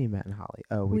 So What do you mean, Matt and Holly?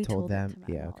 Oh, we told it them. to Matt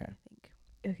and Yeah, Holly, okay. I think.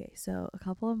 Okay, so a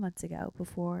couple of months ago,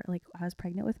 before like I was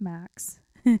pregnant with Max.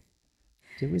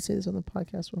 Did we say this on the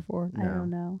podcast before? No. I don't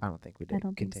know. I don't think we did. I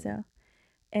don't think Continue. so.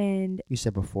 And You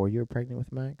said before you were pregnant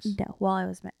with Max? no, while I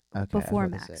was Okay, I was before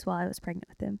about to Max, say. while I was pregnant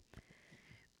with him,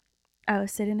 I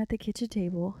was sitting at the kitchen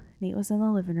table. Nate was in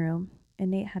the living room,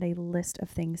 and Nate had a list of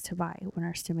things to buy when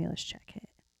our stimulus check hit,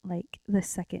 like the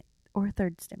second or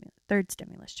third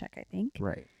stimulus check, I think.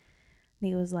 Right.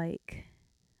 Nate was like,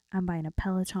 "I'm buying a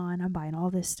Peloton. I'm buying all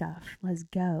this stuff. Let's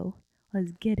go.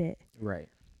 Let's get it." Right.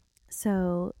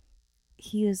 So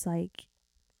he was like,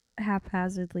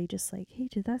 haphazardly, just like, "Hey,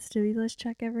 did that stimulus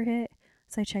check ever hit?"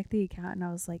 So I checked the account, and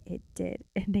I was like, "It did."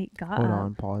 And Nate got Hold up.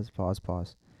 on.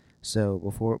 Pause. So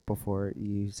before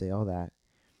you say all that,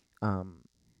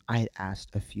 I had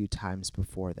asked a few times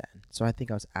before then. So I think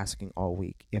I was asking all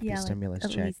week if the stimulus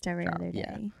at check. least every other day.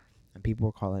 Yeah. And people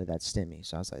were calling it that stimmy.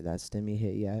 So I was like, that stimmy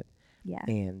hit yet? Yeah.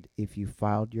 And if you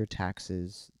filed your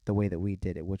taxes the way that we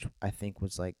did it, which I think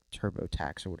was like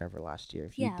TurboTax or whatever last year,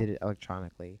 if you did it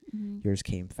electronically, yours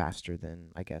came faster than,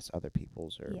 I guess, other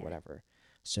people's or whatever.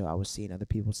 So I was seeing other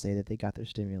people say that they got their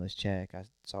stimulus check. I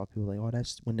saw people like, oh,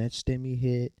 that's when that stimmy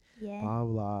hit, blah,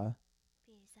 blah.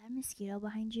 Is that a mosquito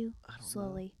behind you? I don't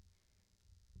Slowly.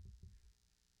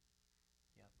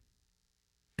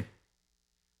 Yep.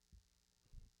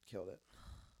 Killed it.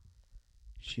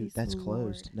 Shoot, Jeez that's Lord.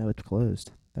 closed. No, it's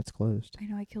closed. That's closed. I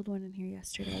know, I killed one in here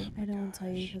yesterday. Oh I don't want to tell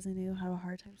you gosh. because I knew I had a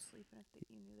hard time sleeping. I think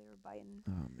you knew they were biting.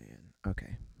 Oh, man.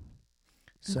 Okay.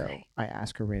 So Okay. I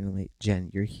asked her randomly,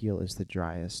 Jen, your heel is the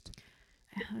driest.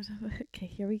 Okay,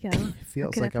 here we go. It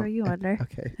feels Can I like throw you under?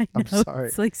 Okay, I I'm know, sorry.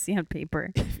 It's like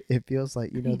sandpaper. It feels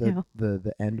like, you know, I know.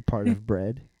 the end part of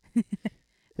bread. It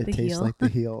The tastes heel. like the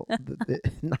heel.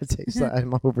 Not taste like,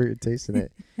 I'm over here tasting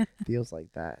it. Feels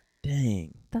like that.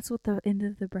 Dang. That's what the end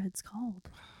of the bread's called.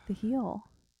 The heel.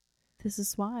 This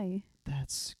is why.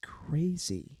 That's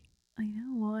crazy. I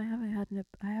know. Well, I haven't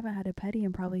had a petty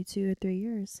in probably 2 or 3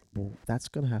 years. Well, that's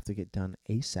gonna have to get done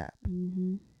ASAP.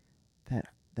 Mm-hmm.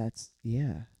 That's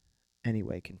yeah.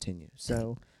 Anyway, continue.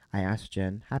 So I asked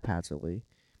Jen haphazardly,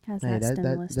 Has "Hey, that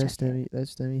stimulus check hit? that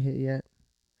STEMI hit yet?"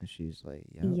 And she's like,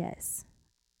 "Yep." Yes.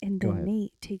 And Go then ahead.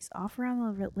 Nate takes off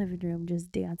around the living room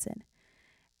just dancing.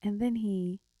 And then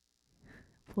he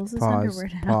pulls his underwear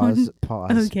down.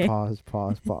 Okay. Pause.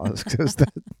 Because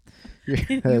that's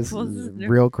He that's pulls his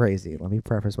real crazy. Let me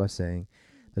preface by saying,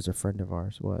 there's a friend of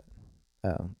ours. What?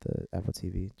 Oh, the Apple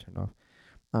TV turned off.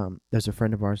 There's a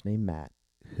friend of ours named Matt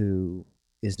who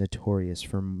is notorious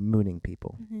for mooning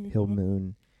people. He'll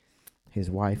moon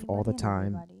his wife all the Anybody and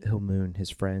time. everybody. He'll moon his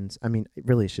friends. I mean,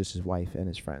 really, it's just his wife and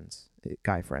his friends,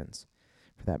 guy friends,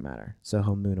 for that matter. So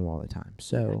he'll moon them all the time.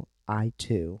 So I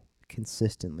too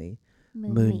consistently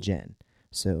moon Jen.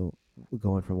 So we're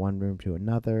going from one room to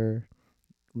another,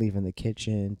 leaving the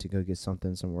kitchen to go get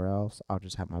something somewhere else. I'll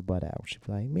just have my butt out. She'll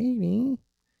be like, "Maybe,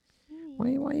 why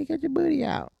you get your booty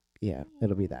out?" Yeah,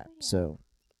 it'll be that. So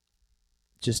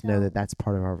just know that that's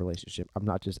part of our relationship. I'm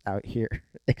not just out here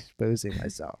exposing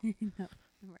myself. No,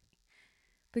 right.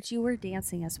 But you were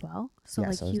dancing as well. So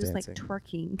Yes, I like he was was dancing. like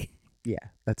twerking Yeah,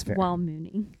 that's fair. while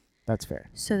mooning. That's fair.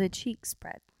 So the cheeks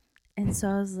spread. And so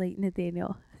I was like,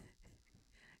 Nathaniel,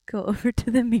 go over to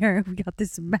the mirror. We got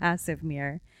this massive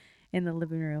mirror in the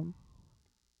living room.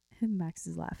 And Max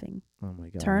is laughing. Oh my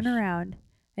gosh. Turn around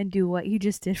and do what you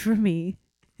just did for me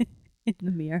in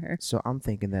the mirror. So I'm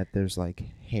thinking that there's like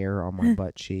hair on my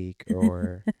butt cheek,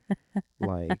 or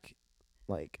like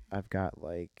I've got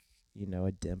like, you know,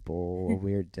 a dimple, a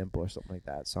weird dimple or something like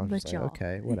that. So I'm just But like, y'all,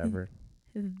 okay, whatever.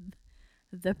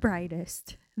 the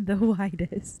brightest, the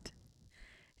widest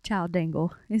child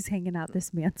dangle is hanging out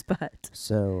this man's butt.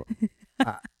 So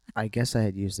I guess I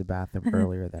had used the bathroom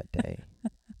earlier that day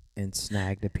and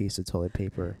snagged a piece of toilet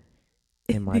paper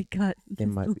in my It got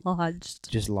in my lodged.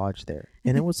 just lodged there,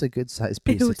 and it was a good sized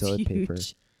piece It of was toilet paper.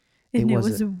 huge. And It it was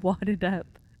wasn't- wadded up.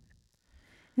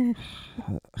 It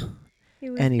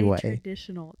was Anyway. a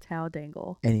traditional towel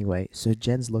dangle. Anyway, so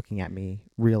Jen's looking at me,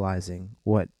 realizing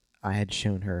what I had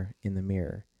shown her in the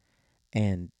mirror,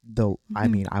 and I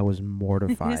mean, I was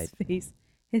mortified. His face,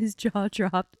 his jaw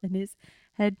dropped, and his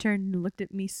head turned and looked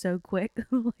at me so quick.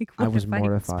 Like, I what was if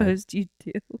mortified. I exposed you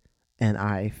to? And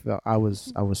I felt I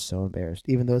was so embarrassed,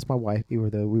 even though it's my wife. We were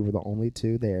the only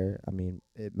two there. I mean,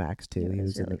 Max too. It He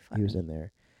was was really he was funny. in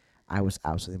there. I was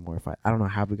absolutely mortified. I don't know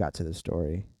how we got to this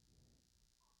story.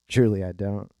 Truly, I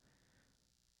don't.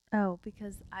 Oh,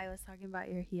 because I was talking about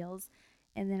your heels,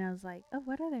 and then I was like, oh,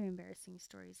 what other embarrassing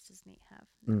stories does Nate have?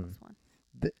 That was one.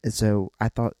 So I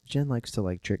thought Jen likes to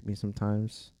like trick me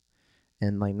sometimes,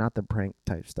 and like not the prank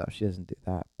type stuff. She doesn't do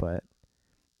that, but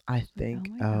I think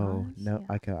my gosh, no,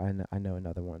 yeah. I know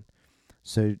another one.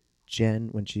 So Jen,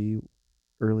 when she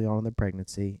early on in the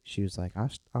pregnancy, she was like, I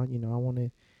want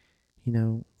to, you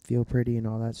know, feel pretty and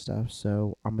all that stuff.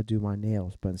 So I'm gonna do my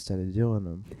nails, but instead of doing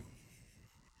them,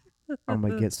 I'm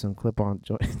gonna get some clip-on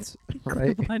joints,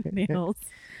 right? Clip-on nails.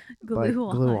 Glue like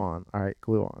on. glue on. All right,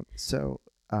 glue on. So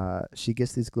she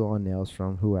gets these glue-on nails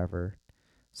from whoever,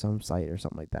 some site or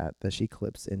something like that, that she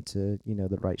clips into, you know,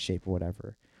 the right shape or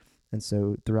whatever. And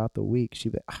so throughout the week,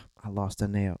 she'd be like, I lost a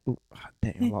nail. Ooh,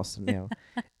 dang, I lost a nail.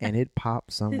 And it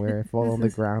popped somewhere, fall on the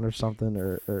ground or something,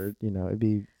 or you know,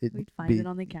 We'd find it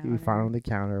on the counter. We'd find it on the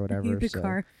counter or whatever. The so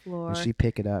car floor. and she'd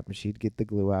pick it up and she'd get the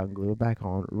glue out and glue it back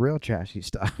on. Real trashy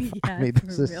stuff. Yeah, I mean,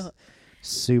 this for is real.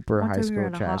 super One high time we were school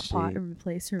in a hot trashy. pot and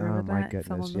replaced her. Oh Remember my that? It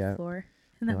fell goodness, on the yeah. floor.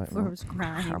 And You're that like, floor well, was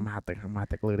crying. I'm gonna have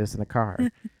to glue this in the car.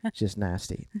 It's just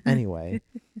nasty. Anyway,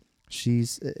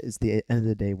 it's the end of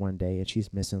the day one day, and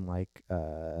she's missing like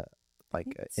an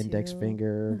index Two.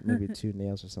 finger, maybe 2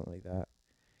 nails or something like that.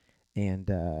 And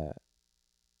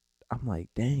I'm like,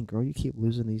 dang girl, you keep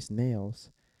losing these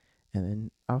nails. And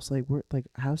then I was like,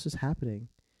 how's this happening?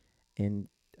 And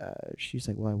she's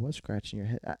like, well, I was scratching your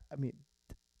head. I mean,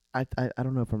 I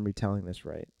don't know if I'm retelling this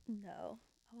right. No.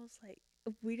 I was like,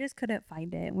 we just couldn't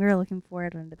find it. We were looking for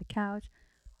it under the couch.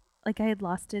 Like, I had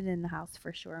lost it in the house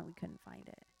for sure, and we couldn't find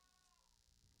it.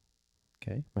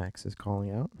 Okay, Max is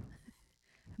calling out.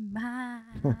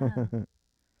 Mom.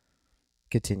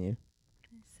 Continue.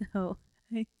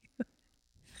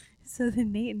 So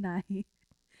then Nate and I,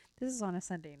 this is on a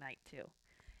Sunday night too,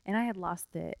 and I had lost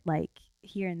it like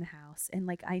here in the house, and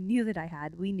like we knew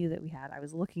that we had. I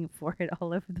was looking for it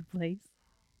all over the place,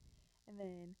 and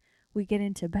then we get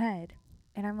into bed,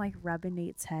 and I'm like rubbing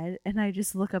Nate's head, and I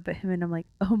just look up at him, and I'm like,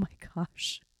 oh my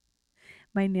gosh,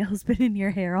 my nail's been in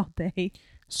your hair all day.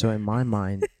 So in my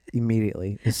mind,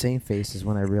 immediately, the same face as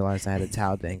when I realized I had a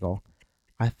towel dangle.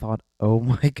 I thought, oh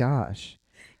my gosh,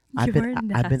 I've You're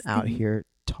been out nasty. here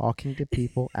talking to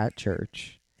people at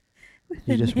church. With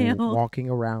You're a just nail. walking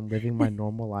around living my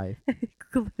normal life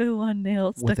Glue on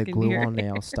nail with stuck a in your glue-on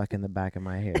hair. nail stuck in the back of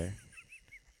my hair.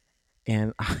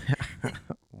 And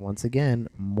once again,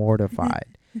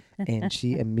 mortified. And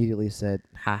she immediately said,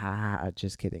 ha ha ha,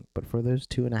 just kidding. But for those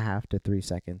 2.5 to 3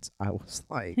 seconds, I was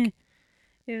like,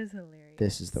 It was hilarious.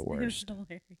 this is the It worst. was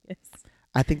hilarious.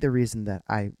 I think the reason that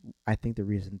I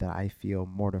feel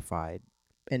mortified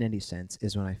in any sense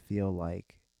is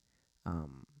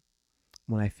um,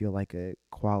 when I feel like a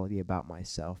quality about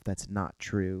myself that's not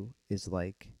true is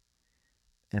like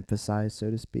emphasized, so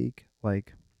to speak.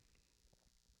 Like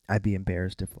I'd be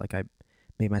embarrassed if like I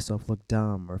made myself look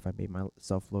dumb or if I made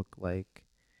myself look like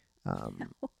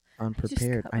um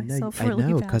unprepared. cut I know, myself I really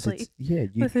know, because badly it's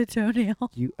you with a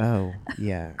toenail. you oh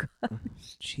yeah,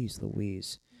 jeez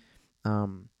Louise.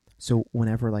 So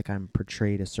whenever like I'm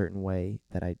portrayed a certain way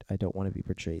that I don't want to be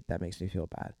portrayed, that makes me feel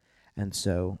bad. And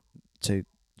so to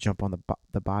jump on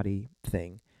the body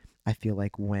thing, I feel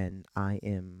like when I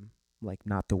am like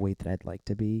not the way that I'd like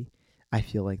to be, I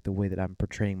feel like the way that I'm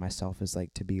portraying myself is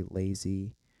like to be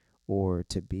lazy or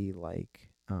to be like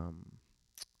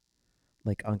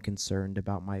unconcerned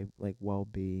about my like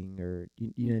well-being, or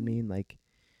you know what I mean, like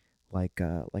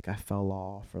I fell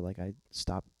off, or like I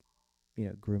stopped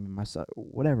grooming myself,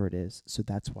 whatever it is. So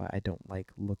that's why I don't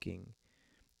like looking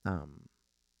um,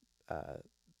 uh,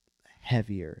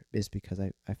 heavier, is because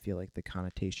I feel like the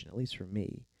connotation, at least for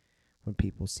me, when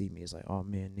people see me is like, oh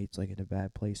man, Nate's like in a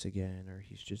bad place again, or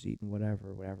he's just eating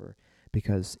whatever.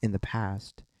 Because in the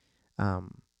past,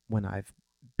 when I've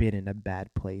been in a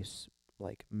bad place,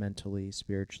 like mentally,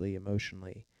 spiritually,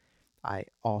 emotionally, I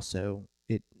also,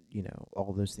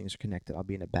 all those things are connected. I'll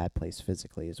be in a bad place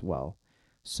physically as well.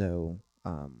 So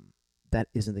that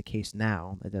isn't the case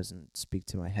now. That doesn't speak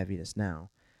to my heaviness now.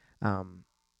 Um,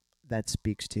 that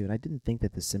speaks to, and I didn't think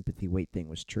that the sympathy weight thing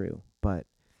was true, but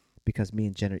because me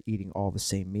and Jen are eating all the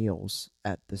same meals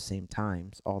at the same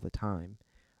times all the time,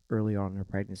 early on in her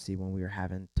pregnancy when we were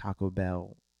having Taco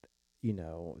Bell,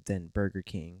 then Burger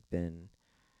King, then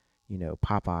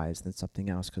Popeyes, then something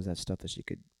else, because that's stuff that she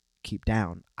could keep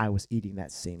down. I was eating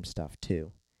that same stuff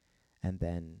too. And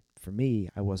then for me,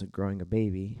 I wasn't growing a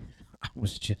baby. I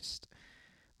was just,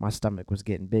 my stomach was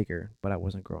getting bigger, but I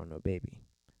wasn't growing no baby.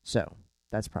 So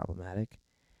that's problematic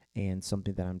and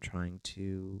something that I'm trying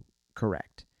to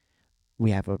correct.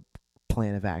 We have a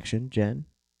plan of action, Jen,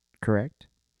 correct?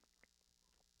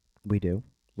 We do.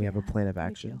 We have a plan of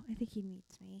action. I think he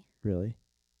needs me. Really?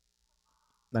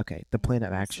 Okay. The plan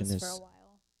of action For a is,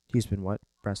 while. he's been what?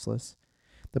 Restless?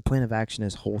 The plan of action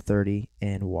is Whole30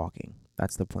 and walking.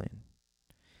 That's the plan.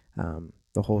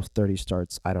 The Whole30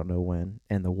 starts, I don't know when,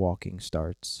 and the walking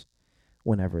starts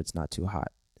whenever it's not too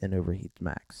hot and overheat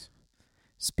max.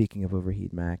 Speaking of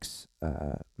overheat max,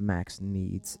 Max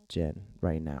needs Jen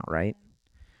right now, right?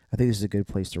 I think this is a good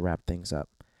place to wrap things up.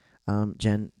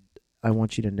 Jen, I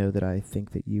want you to know that I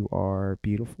think that you are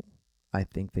beautiful. I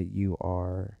think that you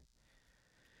are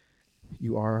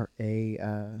a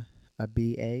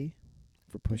BA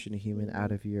for pushing a human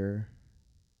out of your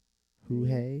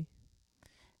hoo-hay,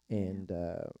 and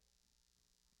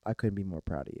I couldn't be more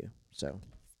proud of you. So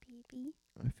Baby.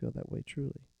 I feel that way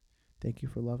truly. Thank you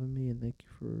for loving me, and thank you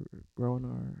for growing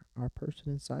our person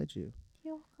inside you.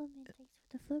 You're welcome, and thanks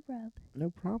for the foot rub.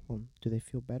 No problem. Do they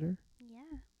feel better?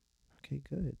 Yeah. Okay,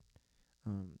 good.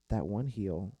 That one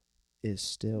heel is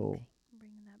still. Okay, I'm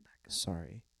bringing that back up.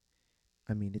 Sorry.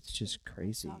 I mean, it's just Put my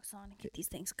crazy. socks on and get these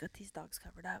dogs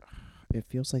covered up. It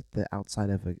feels like the outside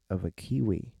of a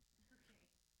kiwi.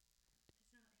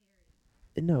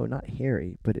 No, not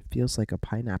hairy, but it feels like a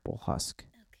pineapple husk.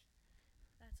 Okay,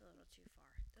 that's a little too far.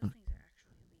 Those things are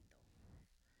actually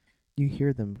lethal. You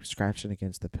hear them scratching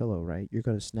against the pillow, right? You're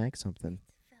going to snag something.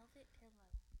 Velvet pillow.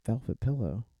 Velvet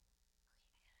pillow.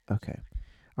 Okay.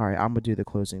 All right, I'm going to do the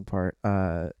closing part.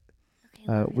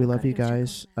 We love you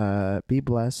guys. Be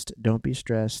blessed. Don't be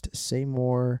stressed. Say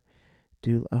more.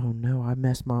 Oh no, I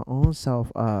messed my own self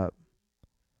up.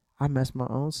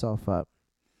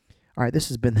 All right, this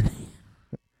has been the.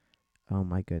 Oh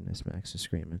my goodness, Max is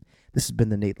screaming. This has been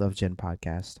the Nate Loves Jen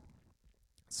podcast.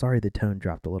 Sorry the tone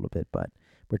dropped a little bit, but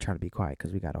we're trying to be quiet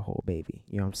because we got a whole baby.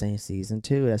 You know what I'm saying? Season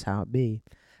 2, that's how it be.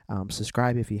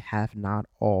 Subscribe if you have not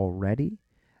already.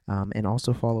 And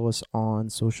also follow us on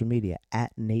social media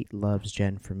at Nate Loves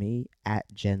Jen for me, at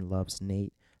Jen Loves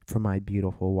Nate for my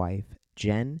beautiful wife,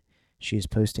 Jen. She's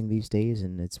posting these days,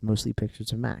 and it's mostly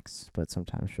pictures of Max, but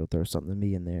sometimes she'll throw something to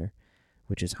me in there,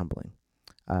 which is humbling.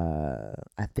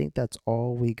 I think that's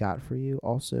all we got for you.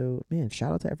 Also, man,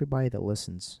 shout out to everybody that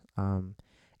listens.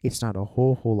 It's not a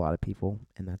whole lot of people,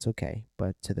 and that's okay.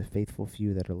 But to the faithful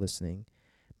few that are listening,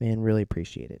 man, really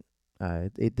appreciate it.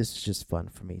 This is just fun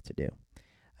for me to do.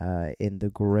 In the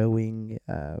growing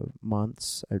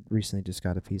months, I recently just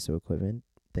got a piece of equipment,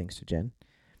 thanks to Jen,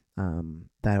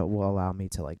 that will allow me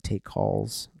to like take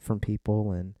calls from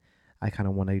people, and I kind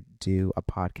of want to do a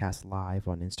podcast live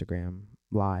on Instagram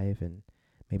live and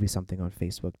maybe something on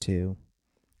Facebook too.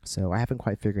 So I haven't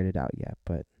quite figured it out yet,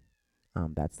 but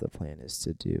that's the plan, is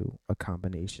to do a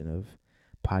combination of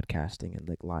podcasting and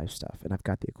like live stuff, and I've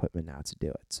got the equipment now to do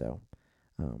it. So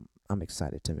I'm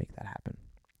excited to make that happen.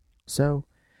 So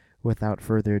without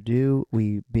further ado,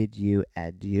 we bid you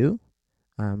adieu.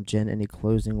 Jen, any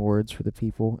closing words for the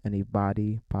people? Any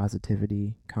body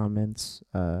positivity comments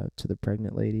to the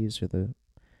pregnant ladies, or the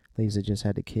ladies that just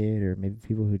had a kid, or maybe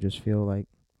people who just feel like,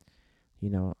 I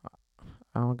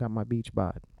don't got my beach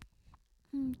bod?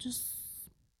 Just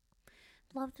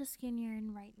love the skin you're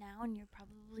in right now, and you're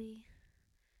probably,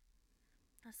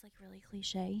 that's like really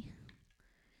cliche.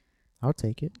 I'll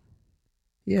take it.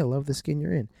 Yeah, love the skin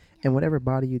you're in. And whatever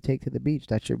body you take to the beach,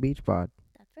 that's your beach bod.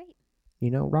 That's right.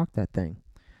 Rock that thing.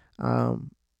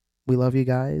 We love you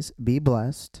guys. Be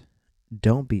blessed.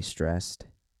 Don't be stressed.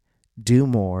 Do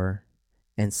more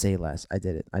and say less. I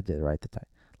did it right the time.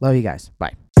 Love you guys.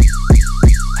 Bye.